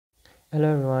Hello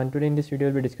everyone, today in this video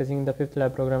we'll be discussing the fifth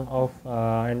lab program of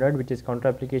Android, which is counter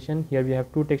application. Here we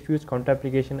have two text views, counter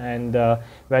application and the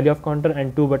value of counter,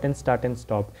 and two buttons, start and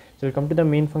stop. So we'll come to the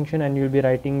main function and you'll be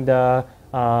writing the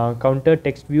counter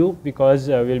text view, because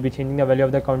we'll be changing the value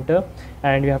of the counter,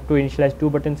 and you have to initialize two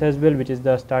buttons as well, which is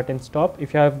the start and stop.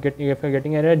 If you're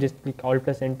getting error, just click Alt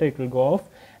plus enter, it will go off,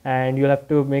 and you'll have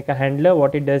to make a handler.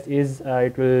 What it does is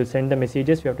it will send the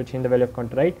messages. We have to change the value of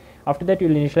counter, right? After that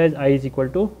you'll initialize I is equal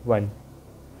to 1.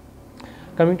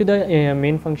 Coming to the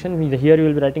main function, here you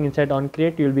will be writing inside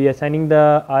onCreate, you will be assigning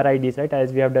the RIDs, right,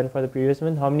 as we have done for the previous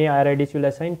one. How many RIDs you will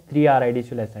assign? 3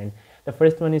 RIDs you will assign. The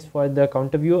first one is for the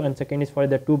counter view, and second is for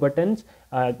the two buttons,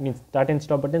 means start and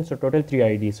stop buttons, so total 3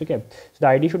 IDs. Okay, so the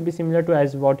ID should be similar to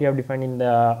as what you have defined in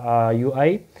the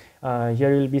UI.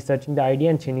 Here you will be searching the ID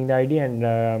and changing the ID, and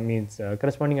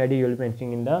corresponding ID you will be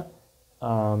mentioning in the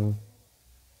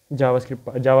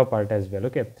Java part as well.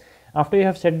 Okay, after you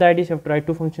have set the IDs, you have to write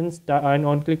two functions, and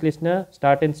on click listener,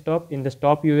 start and stop. In the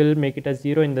stop you will make it as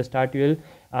 0, in the start you will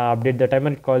update the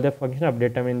timer, call the function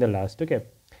update time in the last. Okay,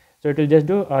 so it will just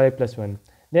do I plus 1.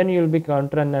 Then you will be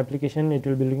counter an application. It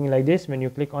will be looking like this. When you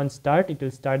click on start, it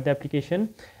will start the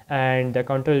application, and the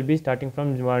counter will be starting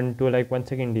from 1 to like 1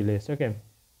 second delays. Okay,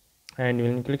 and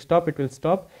when you click stop, it will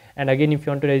stop, and again if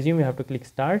you want to resume, you have to click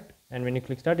start, and when you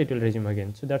click start, it will resume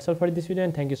again. So that's all for this video,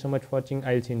 and thank you so much for watching.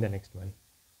 I'll see you in the next one.